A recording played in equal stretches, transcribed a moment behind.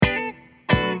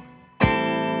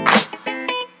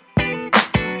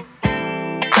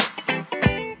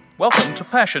Welcome to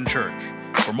Passion Church.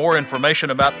 For more information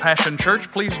about Passion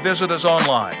Church, please visit us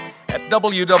online at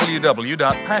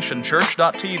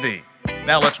www.passionchurch.tv.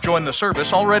 Now let's join the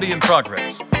service already in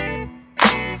progress.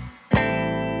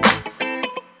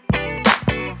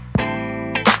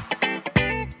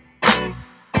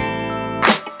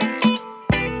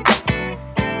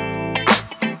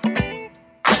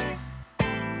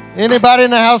 Anybody in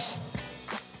the house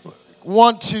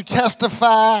want to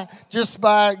testify just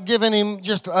by giving him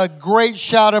just a great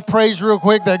shout of praise real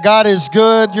quick that God is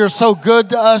good? You're so good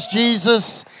to us,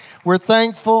 Jesus. We're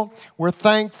thankful. We're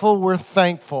thankful. We're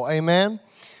thankful. Amen.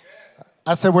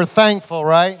 I said we're thankful,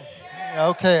 right?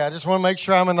 Okay, I just want to make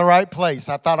sure I'm in the right place.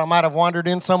 I thought I might have wandered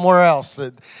in somewhere else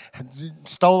that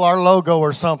stole our logo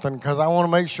or something because I want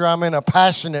to make sure I'm in a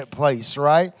passionate place,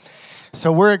 right?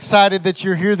 So we're excited that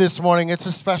you're here this morning. It's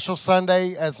a special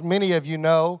Sunday, as many of you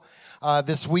know.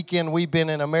 This weekend we've been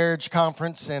in a marriage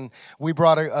conference, and we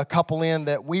brought a couple in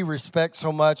that we respect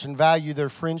so much and value their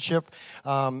friendship.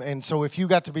 And so if you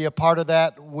got to be a part of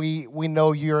that, we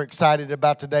know you're excited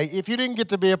about today. If you didn't get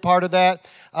to be a part of that,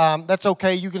 that's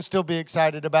okay. You can still be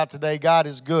excited about today. God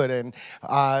is good. And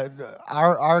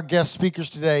our guest speakers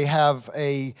today have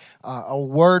a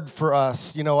word for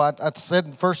us. You know, I said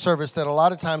in first service that a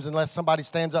lot of times unless somebody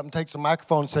stands up and takes a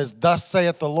microphone and says, "Thus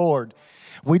saith the Lord,"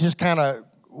 we just kind of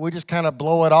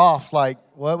blow it off like,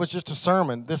 well, it was just a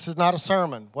sermon. This is not a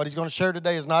sermon. What he's going to share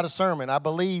today is not a sermon. I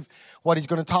believe what he's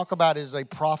going to talk about is a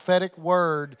prophetic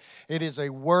word. It is a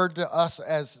word to us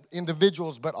as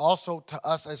individuals, but also to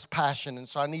us as passion. And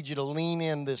so I need you to lean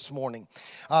in this morning.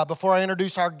 Before I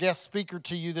introduce our guest speaker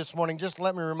to you this morning, just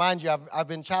let me remind you, I've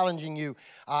been challenging you.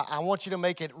 I want you to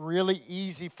make it really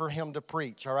easy for him to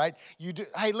preach, all right?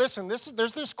 Hey, listen,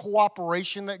 there's this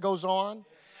cooperation that goes on.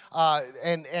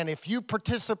 And if you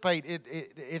participate,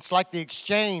 it's like the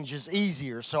exchange is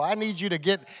easier. So I need you to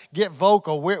get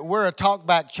vocal. We're a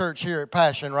talkback church here at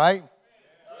Passion, right?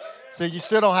 So you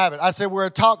still don't have it. I said we're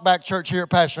a talkback church here at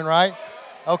Passion, right?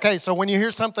 Okay, so when you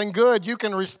hear something good, you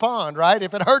can respond, right?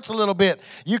 If it hurts a little bit,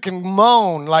 you can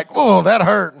moan like, "Oh, that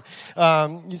hurt."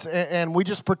 And we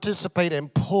just participate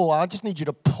and pull. I just need you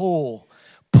to pull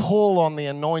on the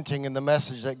anointing and the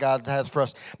message that God has for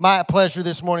us. My pleasure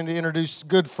this morning to introduce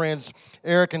good friends,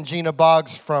 Eric and Gina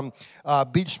Boggs from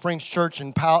Beach Springs Church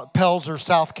in Pelzer,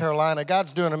 South Carolina.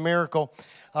 God's doing a miracle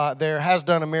there, has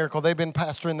done a miracle. They've been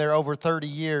pastoring there over 30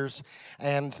 years.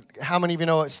 And how many of you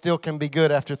know it still can be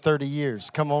good after 30 years?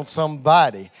 Come on,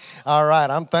 somebody. All right,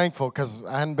 I'm thankful because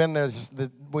I hadn't been there.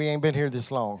 We ain't been here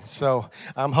this long. So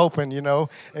I'm hoping,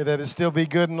 that it still be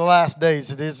good in the last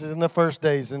days. It is in the first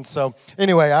days. And so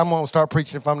anyway, I'm going to start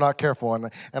preaching if I'm not careful.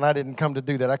 And I didn't come to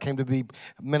do that. I came to be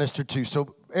ministered to.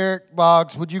 So Eric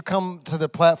Boggs, would you come to the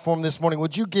platform this morning?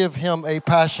 Would you give him a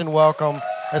passion welcome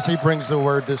as he brings the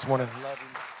word this morning?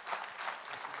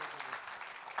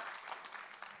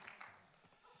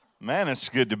 Man, it's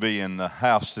good to be in the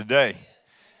house today.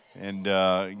 And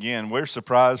again, we're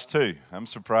surprised too. I'm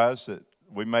surprised that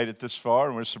we made it this far,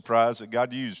 and we're surprised that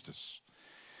God used us.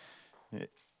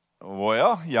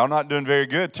 Well, y'all not doing very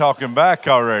good talking back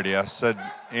already. I said,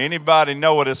 anybody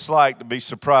know what it's like to be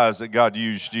surprised that God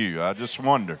used you? I just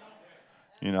wonder.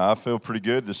 I feel pretty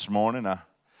good this morning. I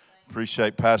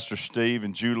appreciate Pastor Steve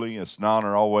and Julie. It's an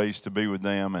honor always to be with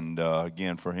them, and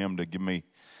again, for him to give me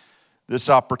this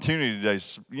opportunity today.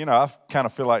 I kind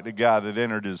of feel like the guy that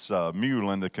entered his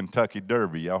mule in the Kentucky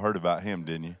Derby. Y'all heard about him,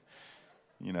 didn't you?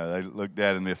 They looked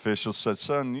at him, the officials said,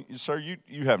 "Son, sir,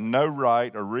 you have no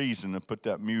right or reason to put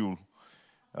that mule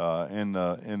in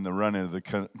the running of the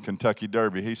Kentucky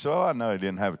Derby." He said, "Oh, I know he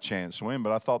didn't have a chance to win,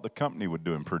 but I thought the company would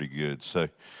do him pretty good." So,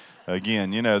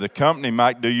 again, the company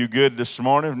might do you good this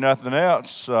morning, if nothing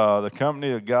else. The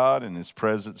company of God and His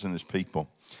presence and His people.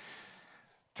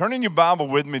 Turn in your Bible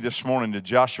with me this morning to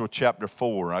Joshua chapter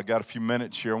 4. I got a few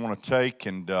minutes here I want to take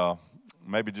and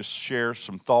maybe just share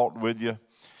some thought with you.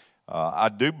 I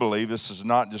do believe this is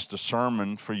not just a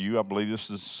sermon for you. I believe this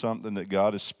is something that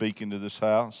God is speaking to this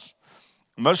house.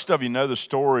 Most of you know the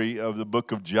story of the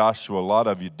book of Joshua. A lot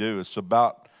of you do. It's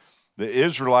about the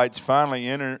Israelites finally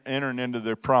entering into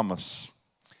their promised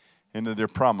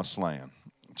land.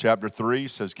 Chapter 3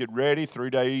 says, "Get ready, 3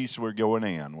 days we're going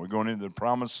in. We're going into the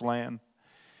promised land."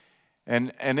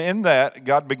 And in that,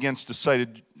 God begins to say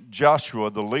to Joshua,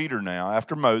 the leader now,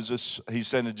 after Moses, He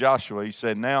said to Joshua, He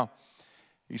said,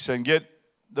 get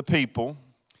the people,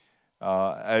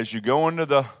 as you go into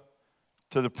the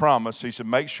promise, He said,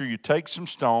 make sure you take some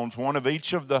stones, one of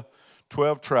each of the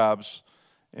 12 tribes,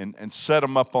 and set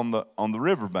them up on the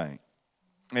riverbank.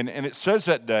 And it says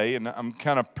that day, and I'm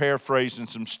kind of paraphrasing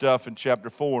some stuff in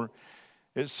chapter 4,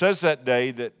 it says that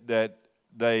day that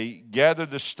they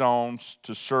gathered the stones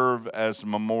to serve as a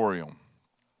memorial.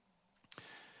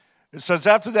 It says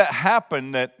after that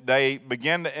happened that they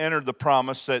began to enter the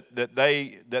promise that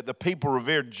the people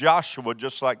revered Joshua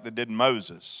just like they did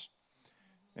Moses.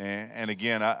 And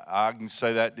again, I can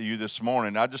say that to you this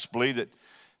morning. I just believe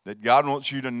that God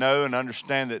wants you to know and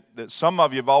understand that some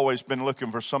of you have always been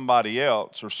looking for somebody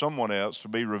else or someone else to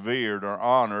be revered or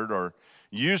honored or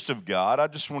used of God. I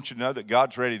just want you to know that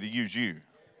God's ready to use you.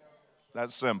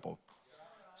 That's simple.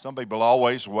 Some people are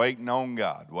always waiting on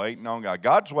God, waiting on God.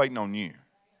 God's waiting on you.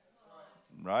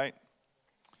 Right?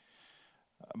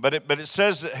 But it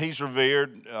says that he's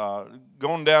revered.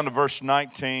 Going down to verse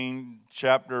 19,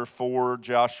 chapter 4,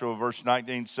 Joshua, verse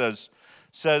 19 says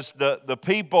the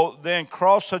people then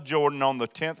crossed the Jordan on the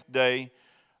 10th day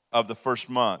of the first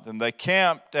month. And they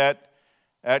camped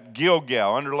at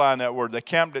Gilgal. Underline that word. They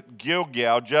camped at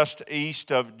Gilgal just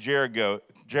east of Jericho.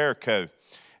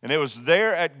 And it was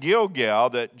there at Gilgal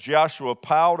that Joshua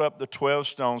piled up the 12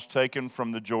 stones taken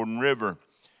from the Jordan River.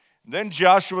 Then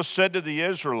Joshua said to the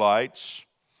Israelites,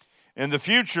 in the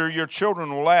future your children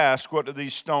will ask, what do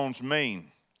these stones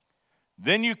mean?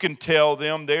 Then you can tell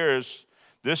them this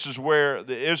is where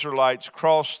the Israelites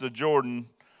crossed the Jordan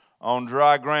on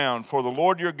dry ground. For the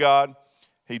Lord your God,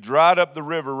 he dried up the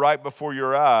river right before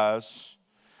your eyes,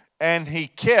 and he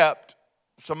kept,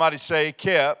 somebody say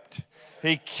kept,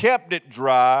 he kept it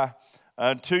dry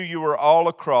until you were all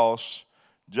across,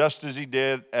 just as he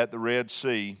did at the Red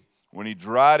Sea, when he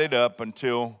dried it up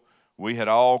until we had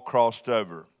all crossed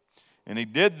over. And he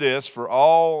did this for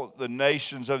all the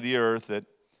nations of the earth, that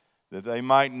they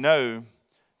might know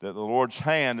that the Lord's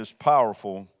hand is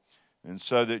powerful, and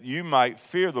so that you might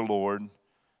fear the Lord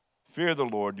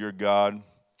your God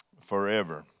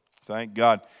forever. Thank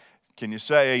God. Can you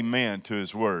say amen to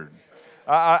his word?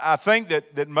 I think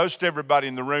that most everybody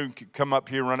in the room could come up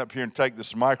here, run up here, and take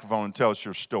this microphone and tell us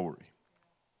your story.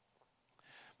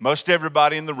 Most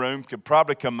everybody in the room could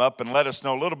probably come up and let us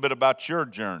know a little bit about your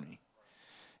journey.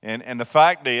 And the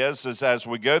fact is as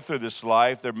we go through this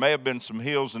life, there may have been some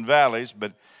hills and valleys,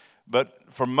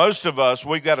 but for most of us,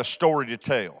 we've got a story to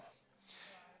tell.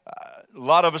 A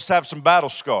lot of us have some battle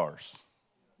scars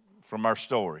from our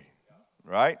story,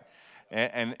 right?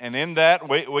 And in that,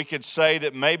 we could say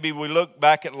that maybe we look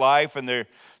back at life and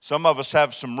some of us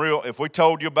have some real, if we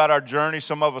told you about our journey,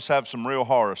 some of us have some real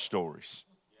horror stories.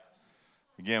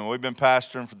 Again, we've been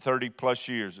pastoring for 30 plus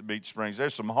years at Beach Springs.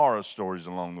 There's some horror stories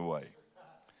along the way.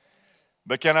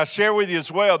 But can I share with you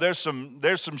as well, there's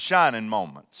some shining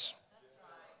moments.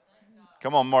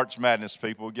 Come on, March Madness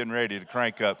people, we're getting ready to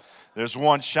crank up. There's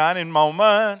one shining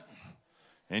moment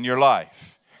in your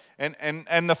life.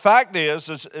 And the fact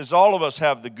is all of us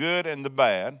have the good and the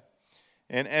bad.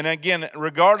 And again,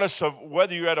 regardless of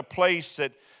whether you're at a place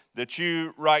that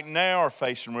you right now are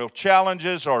facing real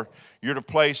challenges or you're at a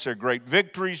place where great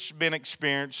victories been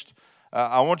experienced,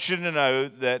 I want you to know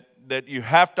that you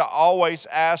have to always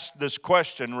ask this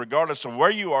question, regardless of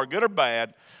where you are, good or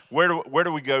bad, where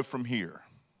do we go from here?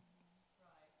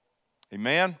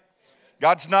 Amen?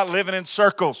 God's not living in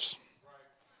circles.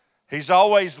 He's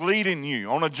always leading you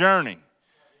on a journey.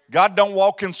 God don't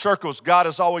walk in circles. God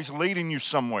is always leading you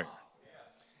somewhere.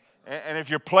 And if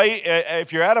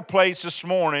you're at a place this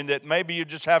morning that maybe you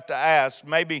just have to ask,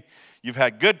 maybe you've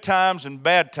had good times and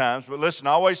bad times, but listen,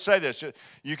 I always say this,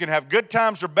 you can have good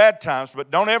times or bad times,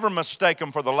 but don't ever mistake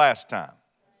them for the last time.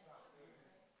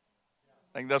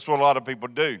 I think that's what a lot of people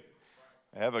do.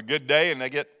 They have a good day and they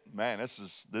get, man, this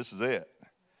is it.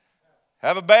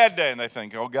 Have a bad day and they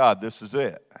think, oh God, this is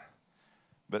it.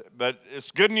 But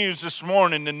it's good news this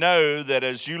morning to know that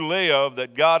as you live,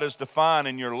 that God is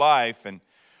defining your life, and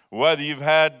whether you've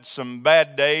had some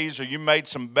bad days or you made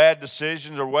some bad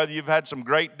decisions, or whether you've had some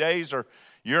great days or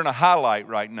you're in a highlight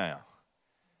right now.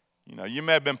 You know, you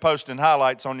may have been posting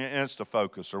highlights on your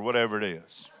InstaFocus or whatever it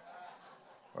is,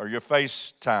 or your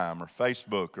FaceTime or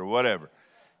Facebook or whatever.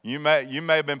 You may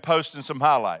have been posting some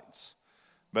highlights.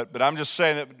 But I'm just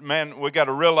saying that, man, we got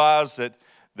to realize that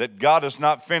God is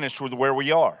not finished with where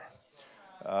we are.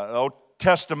 The old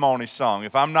testimony song,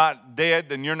 if I'm not dead,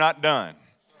 then you're not done.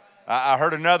 I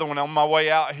heard another one on my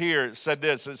way out here. It said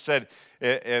this. It said,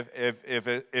 if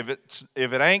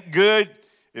it ain't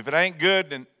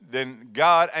good, then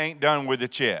God ain't done with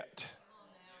it yet.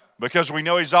 Because we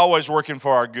know he's always working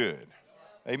for our good.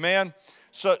 Amen?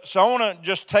 So I want to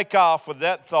just take off with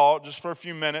that thought just for a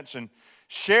few minutes and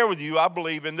share with you, I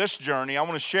believe in this journey, I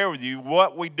want to share with you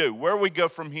what we do, where we go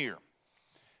from here.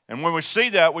 And when we see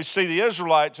that, we see the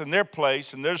Israelites in their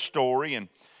place and their story. And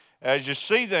as you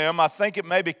see them, I think it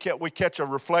maybe we catch a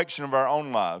reflection of our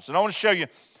own lives. And I want to show you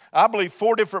I believe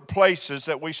 4 different places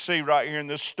that we see right here in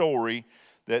this story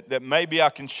that maybe I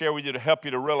can share with you to help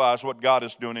you to realize what God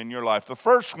is doing in your life. The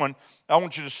first one I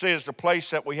want you to see is the place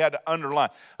that we had to underline.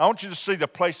 I want you to see the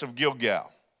place of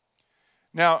Gilgal.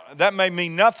 Now, that may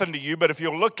mean nothing to you, but if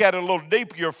you'll look at it a little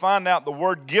deeper, you'll find out the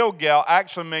word Gilgal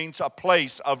actually means a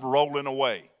place of rolling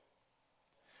away.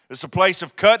 It's a place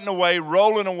of cutting away,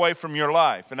 rolling away from your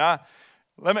life. And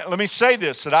let me say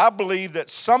this, that I believe that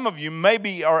some of you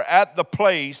maybe are at the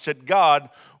place that God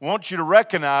wants you to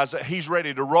recognize that He's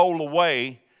ready to roll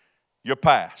away your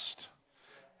past.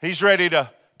 He's ready to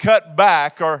cut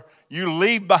back or you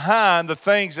leave behind the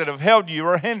things that have held you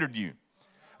or hindered you.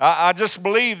 I just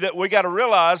believe that we got to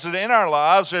realize that in our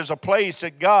lives there's a place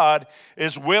that God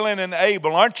is willing and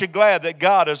able. Aren't you glad that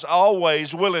God is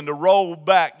always willing to roll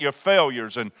back your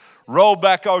failures and roll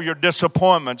back all your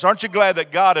disappointments? Aren't you glad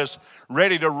that God is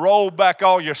ready to roll back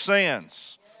all your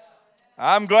sins?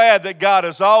 I'm glad that God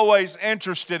is always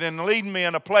interested in leading me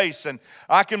in a place, and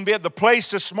I can be at the place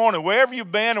this morning, wherever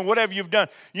you've been and whatever you've done.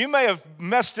 You may have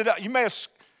messed it up. You may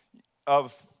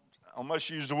have almost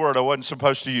used the word I wasn't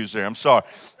supposed to use there. I'm sorry.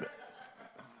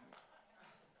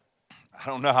 I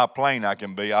don't know how plain I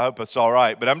can be. I hope it's all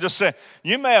right. But I'm just saying,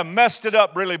 you may have messed it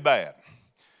up really bad.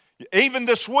 Even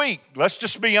this week, let's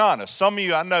just be honest. Some of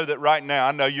you, I know that right now,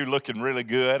 I know you're looking really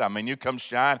good. I mean, you come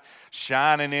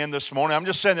shining in this morning. I'm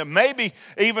just saying that maybe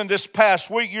even this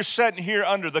past week, you're sitting here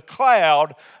under the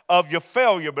cloud of your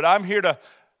failure. But I'm here to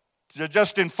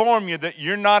just inform you that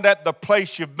you're not at the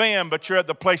place you've been, but you're at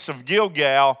the place of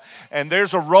Gilgal, and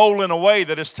there's a rolling away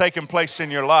that has taken place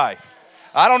in your life.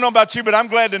 I don't know about you, but I'm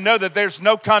glad to know that there's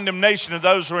no condemnation of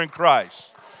those who are in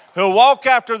Christ, who walk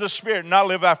after the Spirit and not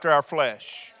live after our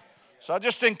flesh. So I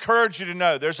just encourage you to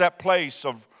know there's that place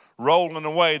of rolling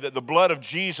away that the blood of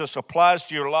Jesus applies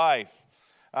to your life.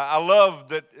 I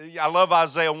love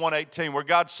Isaiah 1:18 where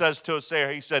God says to us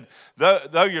there, He said,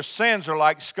 though your sins are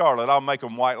like scarlet, I'll make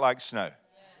them white like snow.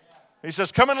 He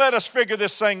says, come and let us figure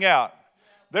this thing out.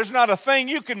 There's not a thing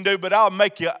you can do, but I'll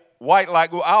make you white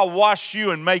like, I'll wash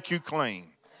you and make you clean.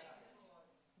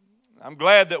 I'm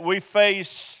glad that we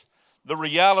face the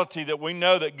reality that we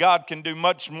know that God can do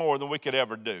much more than we could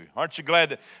ever do. Aren't you glad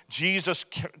that Jesus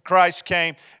Christ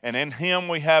came, and in Him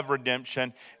we have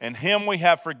redemption, in Him we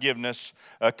have forgiveness,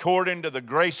 according to the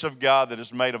grace of God that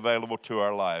is made available to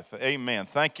our life. Amen.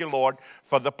 Thank you, Lord,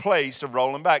 for the place of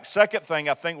rolling back. Second thing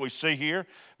I think we see here,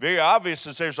 very obvious,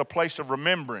 is there's a place of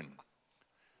remembering.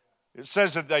 It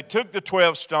says that they took the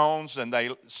 12 stones and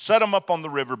they set them up on the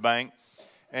riverbank.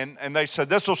 And they said,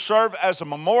 this will serve as a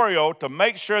memorial to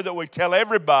make sure that we tell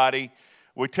everybody,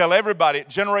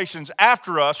 generations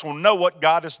after us will know what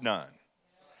God has done.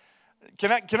 Can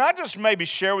I just maybe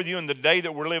share with you in the day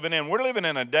that we're living in? We're living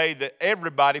in a day that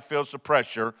everybody feels the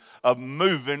pressure of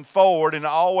moving forward and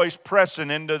always pressing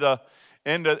into the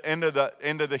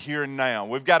here and now.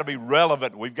 We've got to be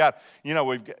relevant.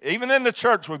 Even in the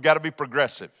church, we've got to be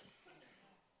progressive.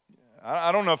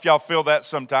 I don't know if y'all feel that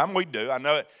sometime. We do. I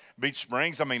know it. Beach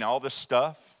Springs, all this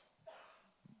stuff.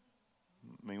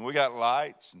 We got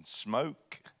lights and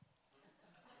smoke.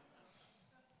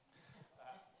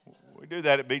 We do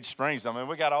that at Beach Springs.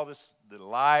 We got all the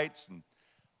lights and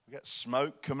we got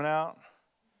smoke coming out.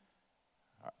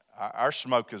 Our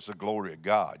smoke is the glory of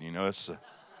God. It's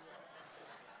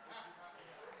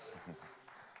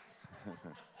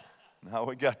no,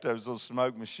 we got those little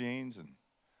smoke machines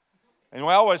and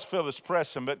we always feel this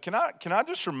pressing, but can I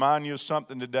just remind you of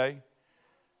something today?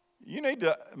 You need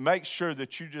to make sure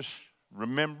that you just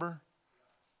remember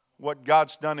what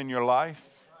God's done in your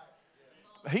life.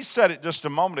 He said it just a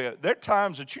moment ago. There are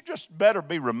times that you just better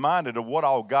be reminded of what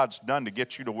all God's done to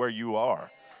get you to where you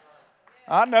are.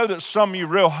 I know that some of you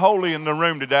real holy in the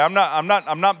room today. I'm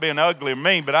not being ugly or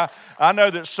mean, but I know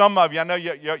that some of you,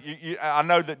 I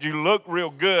know that you look real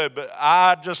good, but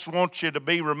I just want you to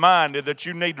be reminded that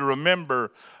you need to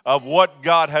remember of what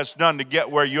God has done to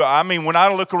get where you are. When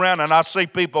I look around and I see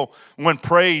people when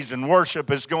praise and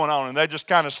worship is going on and they're just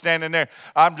kind of standing there,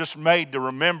 I'm just made to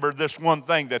remember this one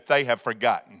thing that they have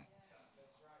forgotten.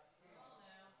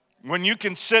 When you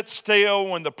can sit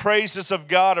still, when the praises of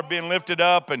God are being lifted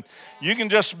up and you can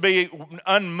just be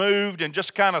unmoved and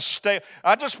just kind of stay.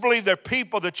 I just believe there are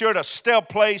people that you're at a stale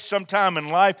place sometime in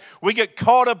life. We get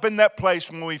caught up in that place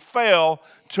when we fail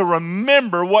to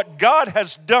remember what God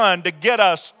has done to get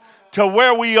us to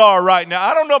where we are right now.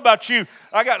 I don't know about you.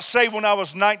 I got saved when I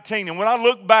was 19, and when I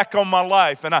look back on my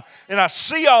life and I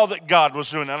see all that God was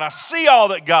doing and I see all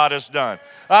that God has done,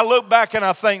 I look back and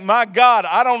I think, my God,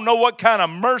 I don't know what kind of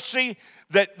mercy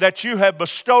that you have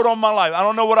bestowed on my life. I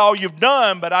don't know what all you've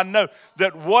done, but I know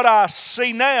that what I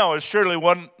see now is surely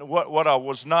what I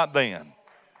was not then.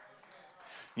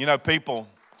 You know, people,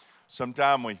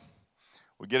 sometimes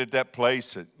we get at that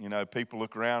place that, you know, people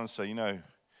look around and say, you know,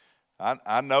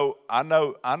 I know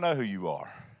who you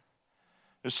are.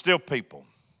 There's still people.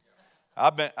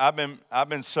 I've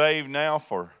been saved now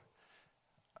for,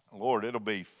 Lord, it'll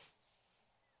be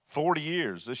 40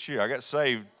 years this year. I got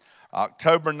saved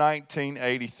October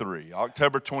 1983,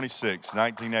 October 26,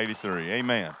 1983.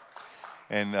 Amen.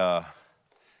 And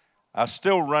I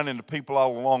still run into people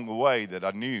all along the way that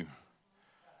I knew,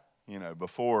 you know,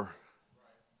 before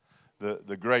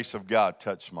the grace of God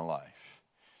touched my life.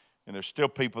 And there's still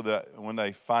people that when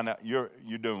they find out you're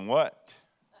doing what?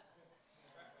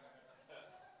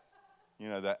 You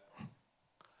know that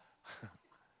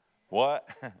what?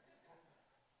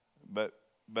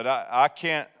 But I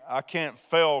can't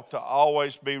fail to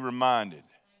always be reminded.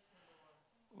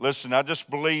 Listen, I just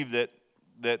believe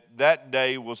that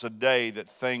day was a day that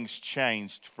things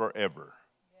changed forever.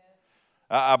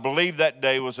 I believe that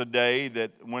day was a day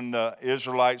that when the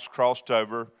Israelites crossed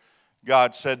over,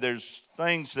 God said there's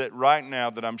things that right now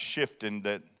that I'm shifting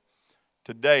that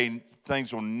today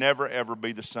things will never ever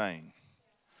be the same.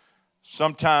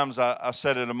 Sometimes, I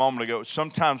said it a moment ago,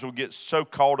 sometimes we'll get so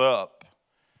caught up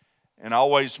and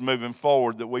always moving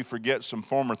forward that we forget some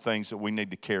former things that we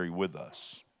need to carry with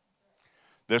us.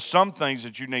 There's some things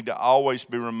that you need to always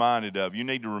be reminded of. You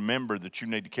need to remember that you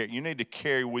need to carry. You need to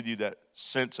carry with you that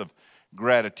sense of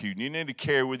gratitude. You need to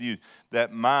carry with you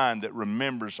that mind that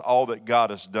remembers all that God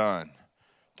has done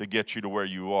to get you to where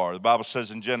you are. The Bible says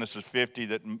in Genesis 50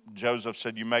 that Joseph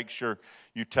said, you make sure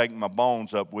you take my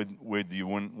bones up with you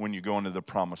when you go into the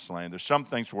promised land. There's some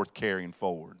things worth carrying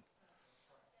forward.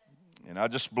 And I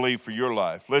just believe for your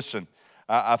life. Listen,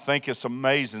 I think it's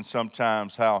amazing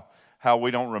sometimes how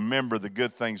we don't remember the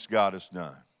good things God has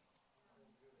done.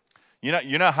 You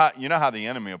know how the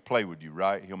enemy will play with you,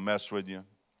 right? He'll mess with you.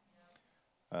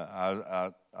 I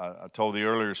told the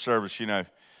earlier service, you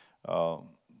know,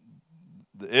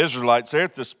 the Israelites, they're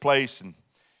at this place, and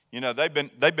you know they've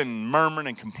been murmuring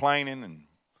and complaining and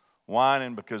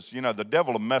whining because you know the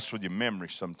devil will mess with your memory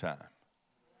sometime,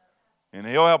 and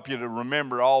he'll help you to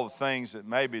remember all the things that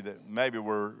maybe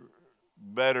were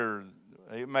better.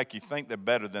 He'll make you think they're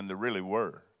better than they really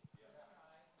were.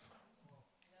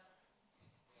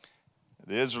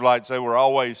 The Israelites, they were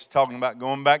always talking about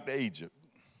going back to Egypt.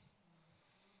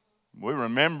 We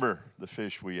remember the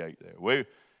fish we ate there.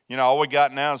 All we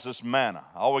got now is this manna.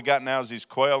 All we got now is these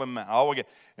quail and manna.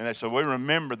 And they said, we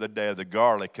remember the day of the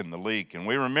garlic and the leek. And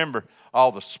we remember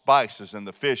all the spices and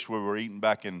the fish we were eating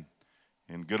back in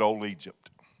good old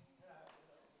Egypt.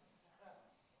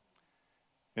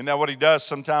 Isn't that what he does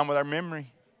sometime with our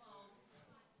memory?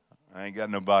 I ain't got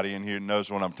nobody in here that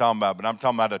knows what I'm talking about, but I'm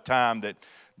talking about a time that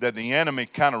the enemy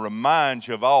kind of reminds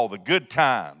you of all the good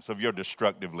times of your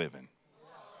destructive living.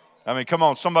 I mean, come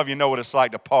on, some of you know what it's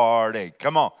like to party.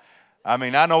 Come on. I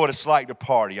mean, I know what it's like to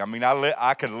party. I mean,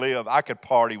 I could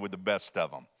party with the best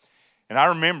of them. And I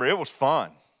remember it was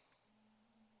fun.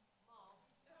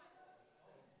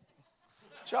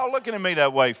 What y'all looking at me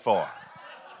that way for?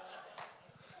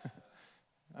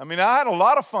 I mean, I had a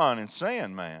lot of fun in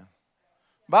sin, man.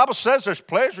 The Bible says there's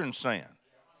pleasure in sin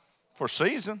for a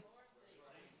season.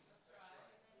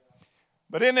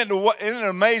 But isn't it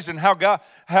amazing how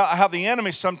the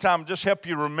enemy sometimes just help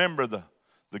you remember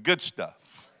the good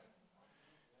stuff?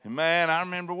 And man, I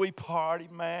remember we partied,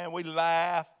 man, we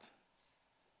laughed.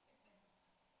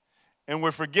 And we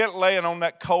forget laying on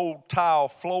that cold tile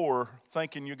floor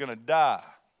thinking you're going to die.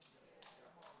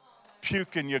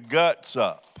 Puking your guts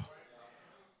up.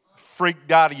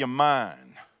 Freaked out of your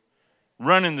mind.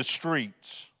 Running the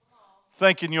streets.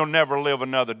 Thinking you'll never live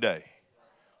another day.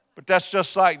 But that's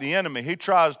just like the enemy. He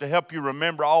tries to help you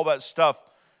remember all that stuff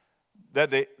that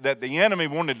the enemy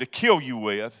wanted to kill you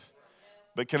with.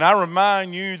 But can I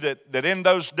remind you that in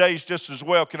those days just as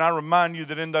well, can I remind you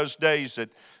that in those days that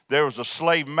there was a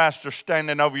slave master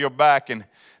standing over your back, and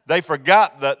they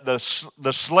forgot the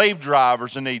slave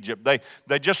drivers in Egypt.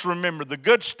 They just remembered the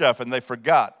good stuff, and they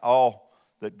forgot all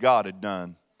that God had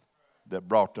done that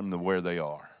brought them to where they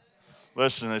are.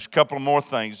 Listen, there's a couple of more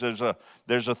things. There's a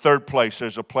third place.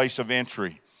 There's a place of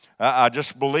entry. I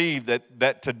just believe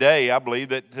that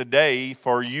today,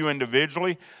 for you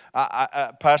individually,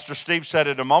 Pastor Steve said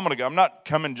it a moment ago, I'm not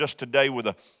coming just today with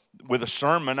a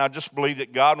sermon. I just believe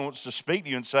that God wants to speak to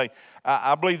you and say,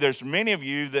 I believe there's many of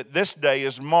you that this day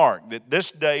is marked, that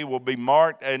this day will be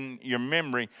marked in your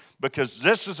memory, because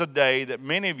this is a day that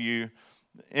many of you,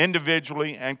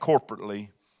 individually and corporately,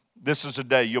 this is a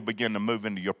day you'll begin to move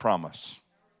into your promise.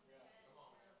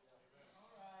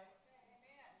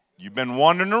 You've been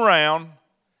wandering around.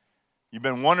 You've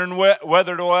been wondering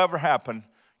whether it will ever happen.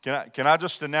 Can I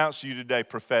just announce to you today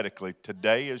prophetically,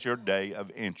 today is your day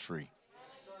of entry.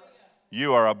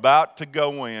 You are about to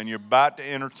go in. You're about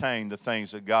to entertain the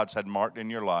things that God's had marked in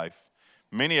your life.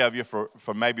 Many of you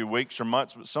for maybe weeks or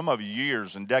months, but some of you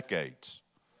years and decades.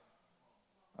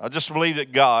 I just believe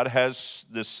that God has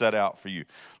this set out for you.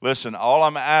 Listen, all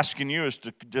I'm asking you is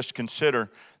to just consider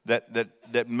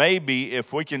that maybe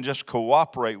if we can just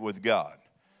cooperate with God,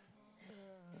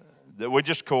 that we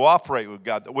just cooperate with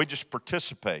God, that we just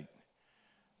participate.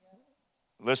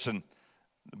 Listen,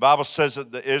 the Bible says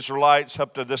that the Israelites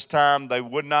up to this time, they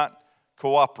would not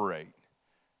cooperate.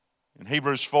 In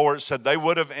Hebrews 4, it said they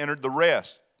would have entered the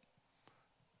rest,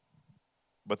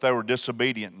 but they were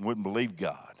disobedient and wouldn't believe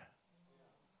God.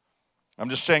 I'm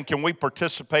just saying, can we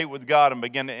participate with God and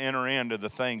begin to enter into the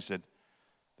things that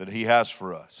He has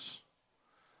for us?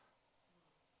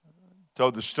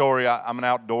 Told the story, I'm an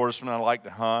outdoorsman, I like to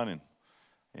hunt,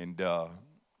 and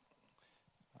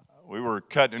we were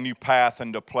cutting a new path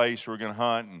into a place we were going to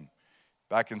hunt, and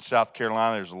back in South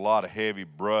Carolina, there's a lot of heavy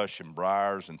brush and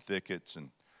briars and thickets,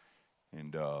 and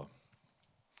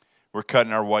we're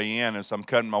cutting our way in. As I'm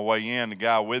cutting my way in, the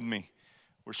guy with me,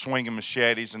 we're swinging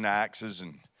machetes and axes,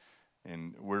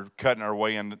 and we're cutting our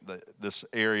way into this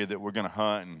area that we're going to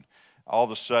hunt, and all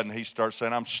of a sudden he starts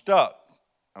saying, I'm stuck.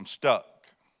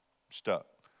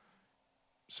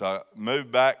 So I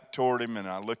moved back toward him, and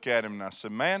I look at him, and I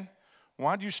said, man,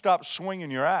 why'd you stop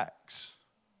swinging your axe?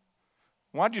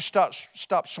 Why'd you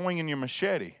stop swinging your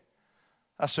machete?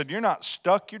 I said, you're not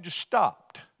stuck, you're just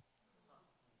stopped.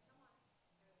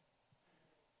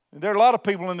 And there are a lot of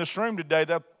people in this room today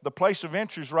that the place of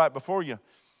entry is right before you.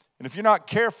 And if you're not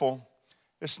careful,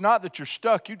 it's not that you're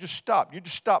stuck, you just stopped. You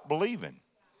just stopped believing.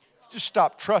 You just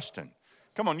stopped trusting.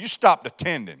 Come on, you stopped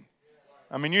attending.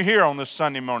 I mean, you're here on this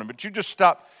Sunday morning, but you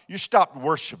stopped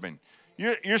worshiping.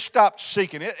 You stopped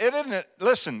seeking. It isn't.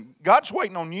 Listen, God's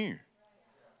waiting on you.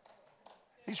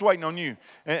 He's waiting on you.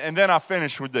 And then I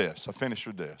finish with this.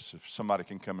 If somebody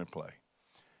can come and play.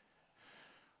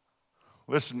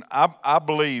 Listen, I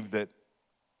believe that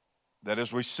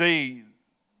as we see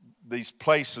these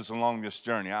places along this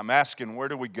journey, I'm asking, where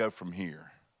do we go from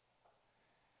here?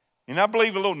 And I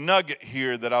believe a little nugget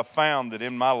here that I've found that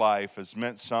in my life has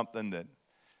meant something that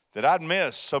I'd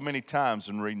missed so many times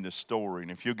in reading this story.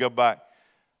 And if you go back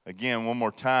again one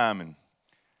more time and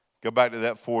go back to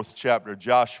that 4th chapter of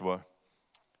Joshua,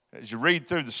 as you read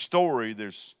through the story,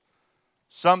 there's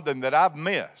something that I've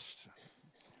missed.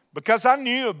 Because I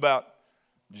knew about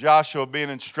Joshua being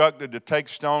instructed to take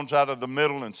stones out of the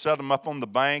middle and set them up on the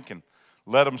bank and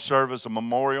let them serve as a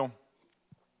memorial.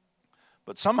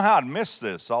 But somehow I'd missed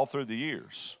this all through the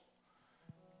years.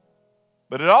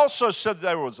 But it also said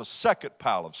there was a second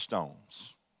pile of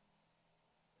stones.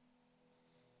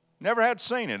 Never had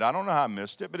seen it. I don't know how I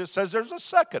missed it, but it says there's a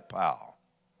second pile.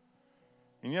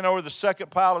 And you know where the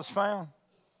second pile is found?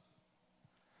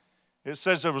 It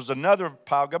says there was another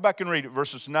pile. Go back and read it.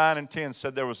 Verses 9 and 10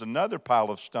 said there was another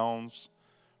pile of stones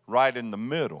right in the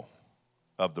middle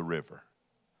of the river.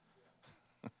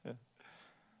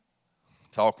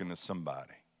 Talking to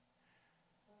somebody.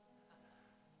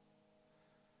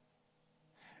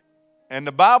 And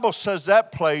the Bible says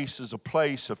that place is a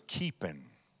place of keeping.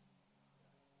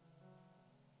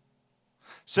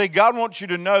 See, God wants you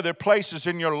to know there are places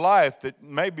in your life that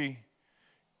maybe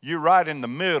you're right in the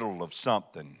middle of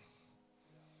something.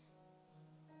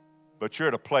 But you're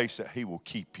at a place that He will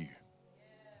keep you.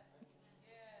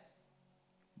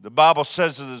 The Bible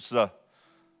says that as the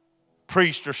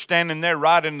priests are standing there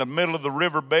right in the middle of the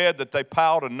riverbed that they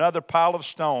piled another pile of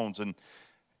stones, and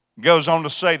goes on to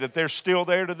say that they're still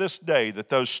there to this day, that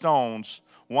those stones,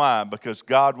 why? Because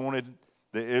God wanted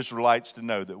the Israelites to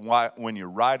know that when you're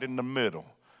right in the middle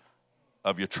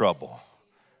of your trouble,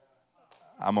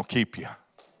 I'm going to keep you.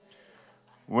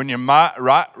 When you're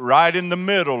right in the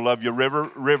middle of your river,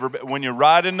 when you're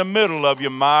right in the middle of your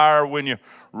mire, when you're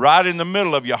right in the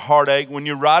middle of your heartache, when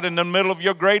you're right in the middle of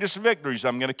your greatest victories,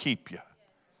 I'm going to keep you.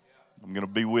 I'm going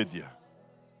to be with you.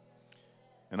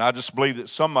 And I just believe that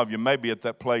some of you may be at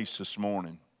that place this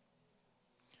morning.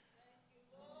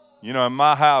 You know, in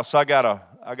my house, I got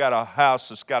a house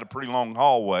that's got a pretty long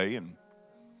hallway, and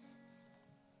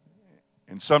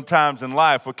sometimes in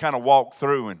life we kind of walk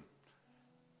through, and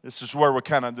this is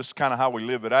kind of how we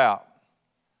live it out.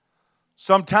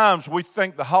 Sometimes we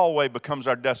think the hallway becomes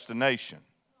our destination.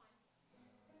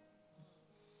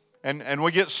 And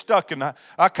we get stuck in,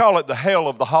 I call it the hell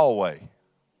of the hallway.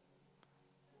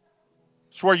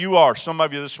 It's where you are, some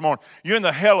of you this morning. You're in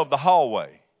the hell of the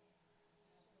hallway.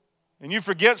 And you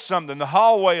forget something. The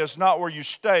hallway is not where you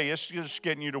stay. It's just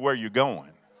getting you to where you're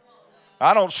going.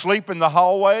 I don't sleep in the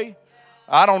hallway.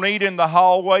 I don't eat in the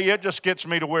hallway. It just gets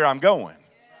me to where I'm going.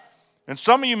 And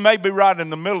some of you may be right in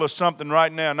the middle of something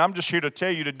right now, and I'm just here to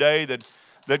tell you today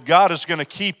that God is going to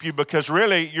keep you, because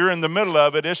really you're in the middle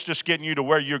of it. It's just getting you to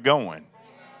where you're going.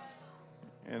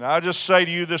 And I just say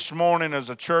to you this morning as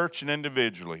a church and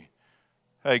individually,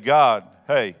 hey, God,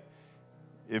 hey,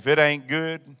 if it ain't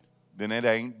good, then it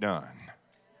ain't done.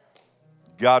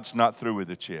 God's not through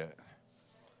with it yet.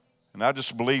 And I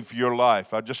just believe for your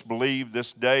life, I just believe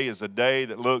this day is a day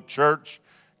that, look, church,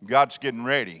 God's getting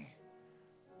ready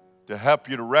to help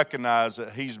you to recognize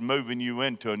that He's moving you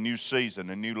into a new season,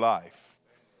 a new life.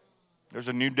 There's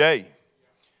a new day.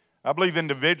 I believe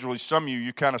individually, some of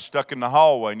you kind of stuck in the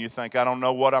hallway and you think, I don't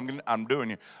know what I'm doing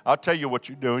here. I'll tell you what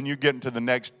you're doing. You're getting to the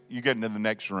next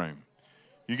room.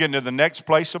 You get into the next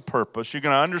place of purpose. You're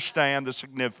going to understand the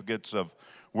significance of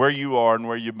where you are and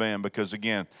where you've been, because,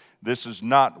 again, this is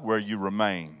not where you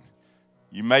remain.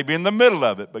 You may be in the middle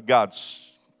of it, but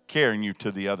God's carrying you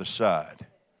to the other side.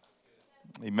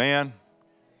 Amen.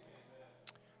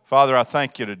 Father, I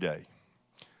thank you today.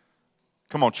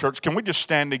 Come on, church, can we just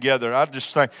stand together? I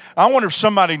wonder if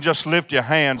somebody can just lift your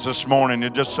hands this morning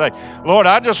and just say, Lord,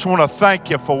 I just want to thank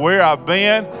you for where I've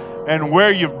been and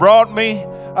where you've brought me.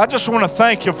 I just want to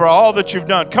thank you for all that you've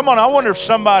done. Come on, I wonder if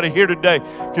somebody here today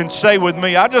can say with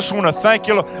me, I just want to thank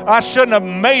you, Lord. I shouldn't have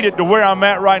made it to where I'm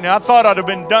at right now. I thought I'd have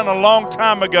been done a long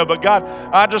time ago, but God,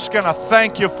 I'm just going to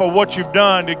thank you for what you've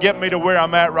done to get me to where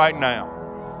I'm at right now.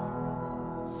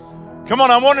 Come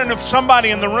on, I'm wondering if somebody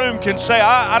in the room can say,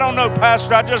 I don't know,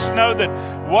 Pastor, I just know that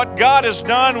what God has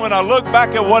done, when I look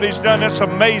back at what He's done, it's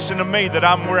amazing to me that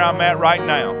I'm where I'm at right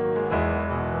now.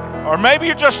 Or maybe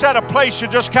you're just at a place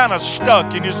you're just kind of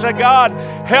stuck and you say, God,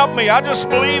 help me. I just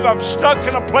believe I'm stuck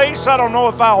in a place. I don't know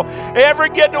if I'll ever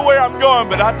get to where I'm going,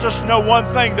 but I just know one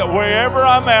thing, that wherever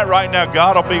I'm at right now,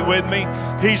 God will be with me.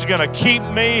 He's going to keep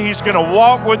me. He's going to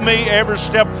walk with me every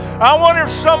step. I wonder if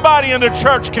somebody in the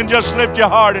church can just lift your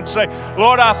heart and say,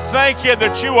 Lord, I thank you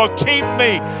that you will keep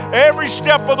me every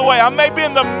step of the way. I may be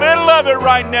in the middle of it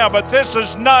right now, but this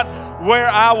is not where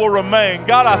I will remain.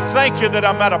 God, I thank you that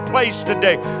I'm at a place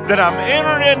today, that I'm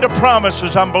entering into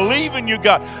promises. I'm believing you,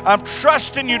 God. I'm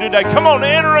trusting you today. Come on,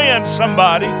 enter in,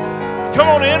 somebody. Come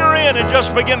on, enter in and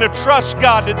just begin to trust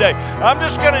God today. I'm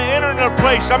just going to enter into a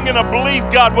place. I'm going to believe,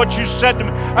 God, what you said to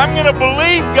me. I'm going to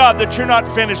believe, God, that you're not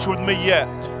finished with me yet.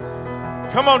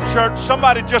 Come on, church.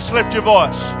 Somebody just lift your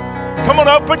voice. Come on,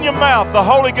 open your mouth. The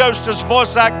Holy Ghost is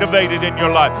voice activated in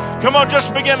your life. Come on,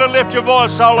 just begin to lift your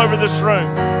voice all over this room.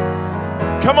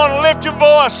 Come on, lift your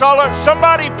voice all over.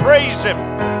 Somebody praise Him.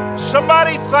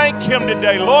 Somebody thank Him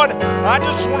today. Lord, I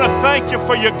just want to thank you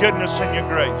for your goodness and your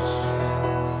grace.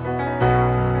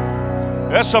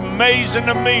 That's amazing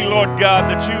to me, Lord God,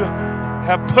 that you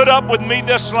have put up with me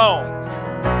this long.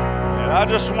 And I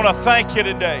just want to thank you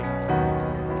today.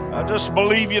 I just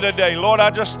believe you today. Lord, I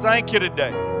just thank you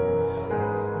today.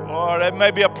 Lord, that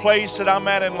may be a place that I'm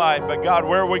at in life, but God,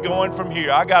 where are we going from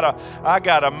here? I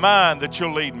got a mind that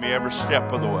you'll lead me every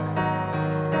step of the way.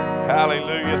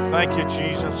 Hallelujah. Thank you,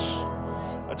 Jesus.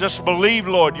 I just believe,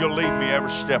 Lord, you'll lead me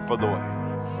every step of the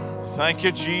way. Thank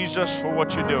you, Jesus, for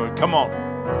what you're doing. Come on.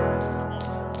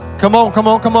 Come on, come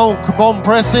on, come on. Come on,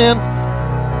 press in.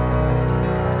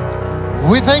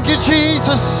 We thank you,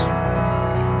 Jesus.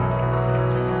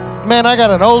 Man, I got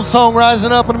an old song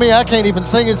rising up in me. I can't even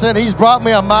sing it. Saying He's brought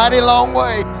me a mighty long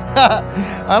way.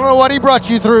 I don't know what He brought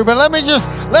you through, but I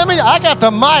got the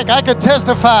mic. I could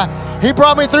testify. He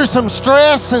brought me through some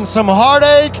stress and some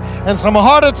heartache and some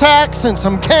heart attacks and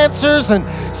some cancers and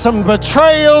some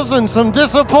betrayals and some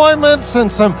disappointments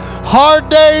and some hard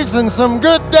days and some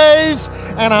good days.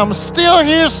 And I'm still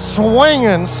here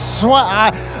swinging.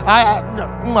 I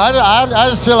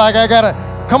just feel like I got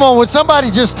to... Come on, would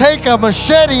somebody just take a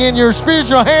machete in your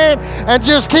spiritual hand and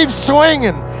just keep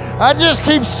swinging? I just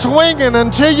keep swinging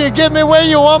until you get me where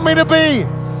you want me to be.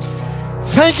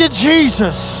 Thank you,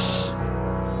 Jesus.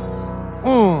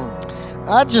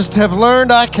 I just have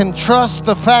learned I can trust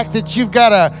the fact that you've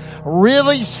got a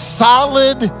really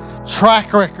solid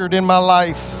track record in my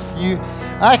life.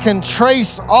 I can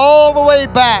trace all the way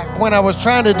back when I was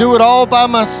trying to do it all by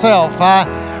myself.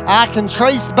 I can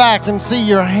trace back and see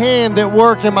your hand at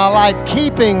work in my life,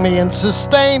 keeping me and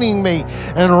sustaining me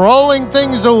and rolling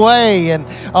things away and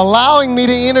allowing me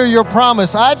to enter your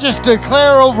promise. I just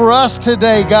declare over us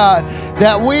today, God,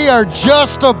 that we are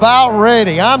just about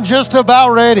ready. I'm just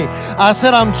about ready. I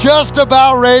said I'm just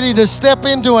about ready to step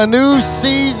into a new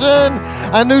season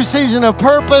of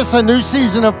purpose, a new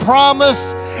season of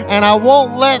promise. and I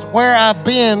won't let where I've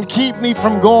been keep me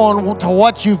from going to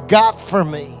what you've got for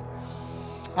me.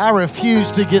 I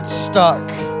refuse to get stuck.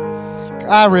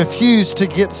 I refuse to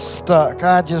get stuck.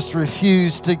 I just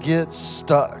refuse to get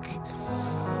stuck.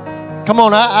 Come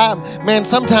on, man,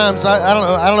 sometimes, I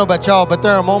don't know about y'all, but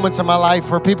there are moments in my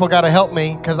life where people got to help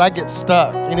me because I get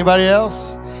stuck. Anybody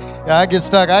else? Yeah, I get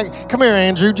stuck. Come here,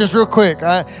 Andrew, just real quick.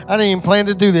 I didn't even plan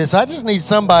to do this. I just need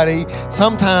somebody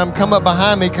sometime come up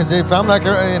behind me because if I'm not,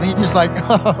 and he just like,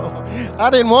 oh,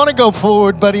 I didn't want to go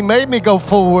forward, but he made me go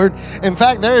forward. In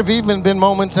fact, there have even been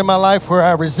moments in my life where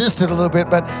I resisted a little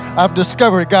bit, but I've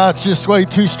discovered God's just way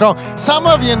too strong. Some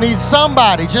of you need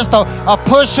somebody, just a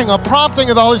pushing, a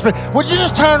prompting of the Holy Spirit. Would you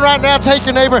just turn right now, take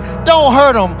your neighbor, don't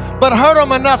hurt them, but hurt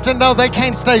them enough to know they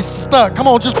can't stay stuck. Come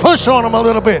on, just push on them a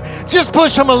little bit. Just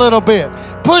push them a little bit.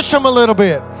 Push them a little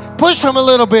bit. Push them a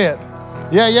little bit.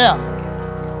 Yeah.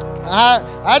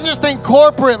 I just think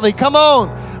corporately, come on.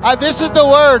 This is the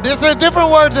word. This is a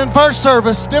different word than first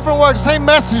service. Different word, same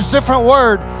message, different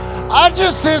word. I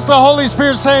just sense the Holy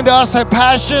Spirit saying to us at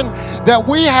Passion that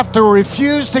we have to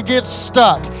refuse to get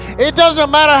stuck. It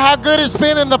doesn't matter how good it's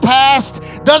been in the past.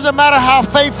 Doesn't matter how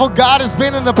faithful God has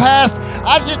been in the past.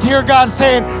 I just hear God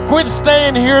saying, quit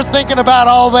staying here thinking about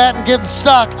all that and getting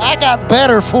stuck. I got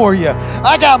better for you.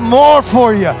 I got more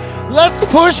for you. Let's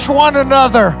push one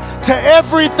another to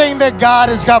everything that God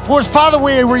has got for us. Father,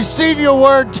 we receive your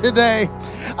word today.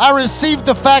 I receive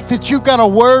the fact that you've got a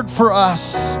word for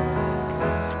us.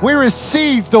 We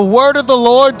receive the word of the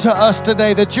Lord to us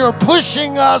today, that you're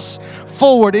pushing us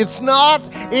forward. It is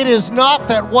not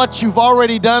that what you've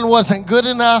already done wasn't good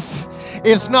enough.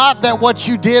 It's not that what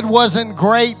you did wasn't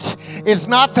great. It's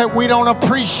not that we don't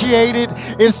appreciate it.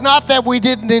 It's not that we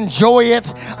didn't enjoy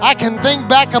it. I can think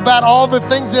back about all the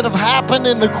things that have happened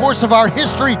in the course of our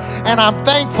history, and I'm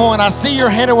thankful, and I see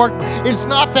your hand at work. It's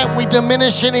not that we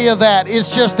diminish any of that.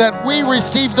 It's just that we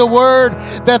receive the word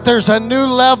that there's a new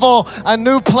level, a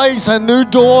new place, a new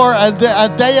door,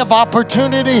 a day of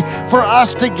opportunity for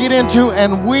us to get into,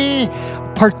 and we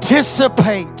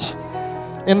participate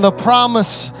in the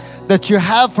promise that you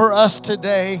have for us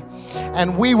today.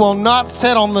 And we will not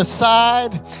sit on the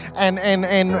side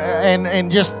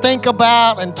and just think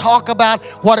about and talk about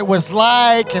what it was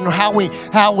like and how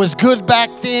it was good back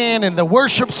then and the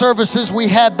worship services we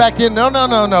had back then.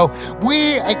 No.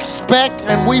 We expect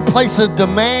and we place a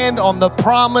demand on the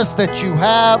promise that you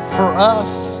have for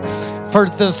us for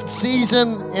this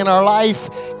season in our life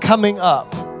coming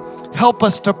up. Help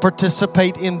us to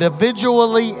participate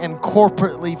individually and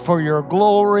corporately for your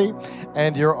glory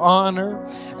and your honor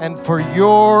and for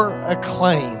your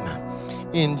acclaim.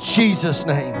 In Jesus'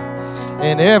 name.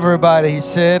 And everybody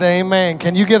said amen.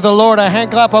 Can you give the Lord a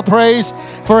hand clap of praise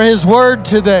for his word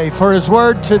today? For his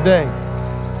word today.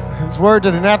 His word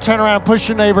today. Now turn around and push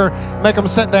your neighbor. Make them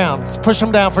sit down. Push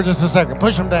them down for just a second.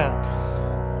 Push them down.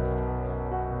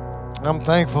 I'm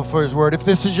thankful for his word. If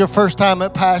this is your first time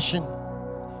at Passion,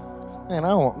 man,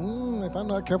 if I'm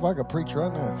not careful, I could preach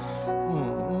right now.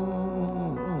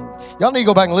 Y'all need to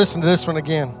go back and listen to this one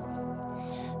again.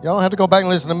 Y'all don't have to go back and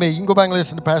listen to me. You can go back and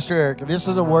listen to Pastor Eric. This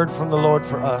is a word from the Lord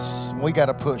for us. We got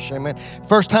to push, amen.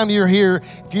 First time you're here,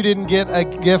 if you didn't get a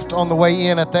gift on the way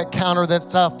in at that counter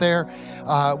that's out there,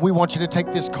 we want you to take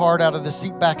this card out of the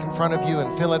seat back in front of you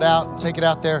and fill it out and take it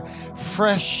out there.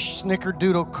 Fresh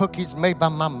snickerdoodle cookies made by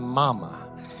my mama.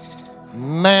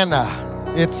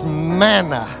 Manna. It's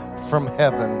manna from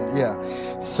heaven.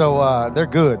 Yeah. So they're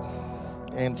good.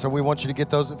 And so we want you to get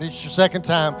those. If it's your second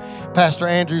time, Pastor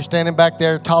Andrew standing back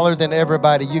there, taller than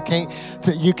everybody. You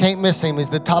can't miss him. He's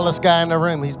the tallest guy in the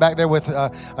room. He's back there with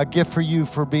a gift for you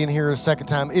for being here a second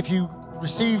time. If you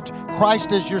received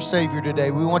Christ as your Savior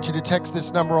today, we want you to text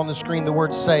this number on the screen, the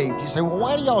word saved. You say, well,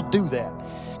 why do y'all do that?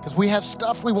 Because we have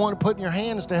stuff we want to put in your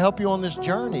hands to help you on this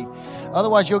journey.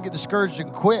 Otherwise, you'll get discouraged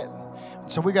and quit.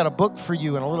 So we got a book for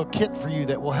you and a little kit for you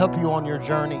that will help you on your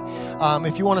journey.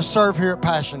 If you want to serve here at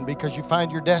Passion because you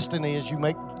find your destiny as you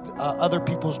make other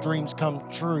people's dreams come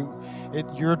true,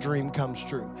 your dream comes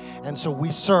true. And so we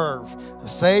serve.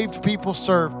 Saved people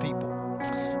serve people,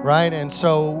 right? And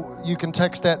so you can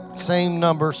text that same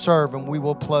number, serve, and we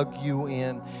will plug you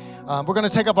in. We're going to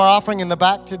take up our offering in the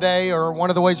back today or one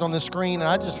of the ways on the screen, and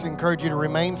I just encourage you to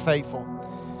remain faithful.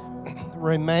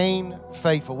 Remain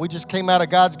faithful. We just came out of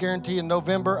God's Guarantee in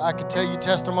November. I could tell you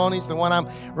testimonies. The one I'm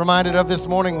reminded of this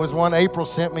morning was one April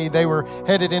sent me. They were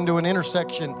headed into an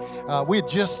intersection. We had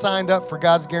just signed up for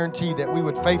God's Guarantee that we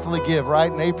would faithfully give,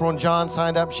 right? And April and John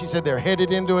signed up. She said they're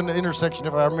headed into an intersection,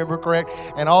 if I remember correct.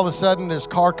 And all of a sudden, this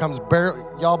car comes barely.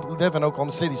 Y'all live in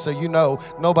Oklahoma City, so you know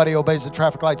nobody obeys the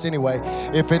traffic lights anyway.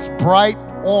 If it's bright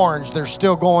orange, they're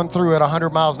still going through at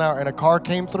 100 miles an hour. And a car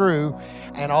came through,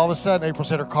 and all of a sudden, April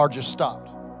said her car just stopped.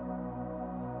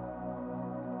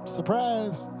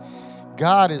 Surprise.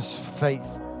 God is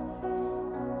faithful.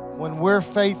 When we're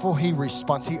faithful, He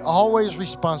responds. He always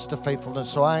responds to faithfulness.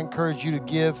 So I encourage you to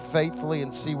give faithfully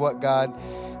and see what God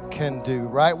can do,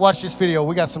 right? Watch this video.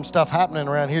 We got some stuff happening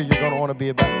around here you're going to want to be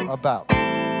about.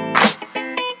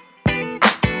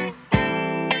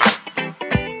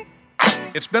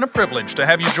 It's been a privilege to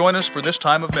have you join us for this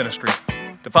time of ministry.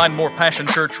 To find more Passion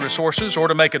Church resources or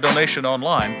to make a donation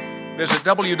online, visit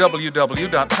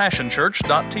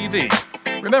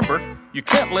www.passionchurch.tv. Remember, you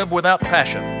can't live without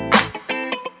passion.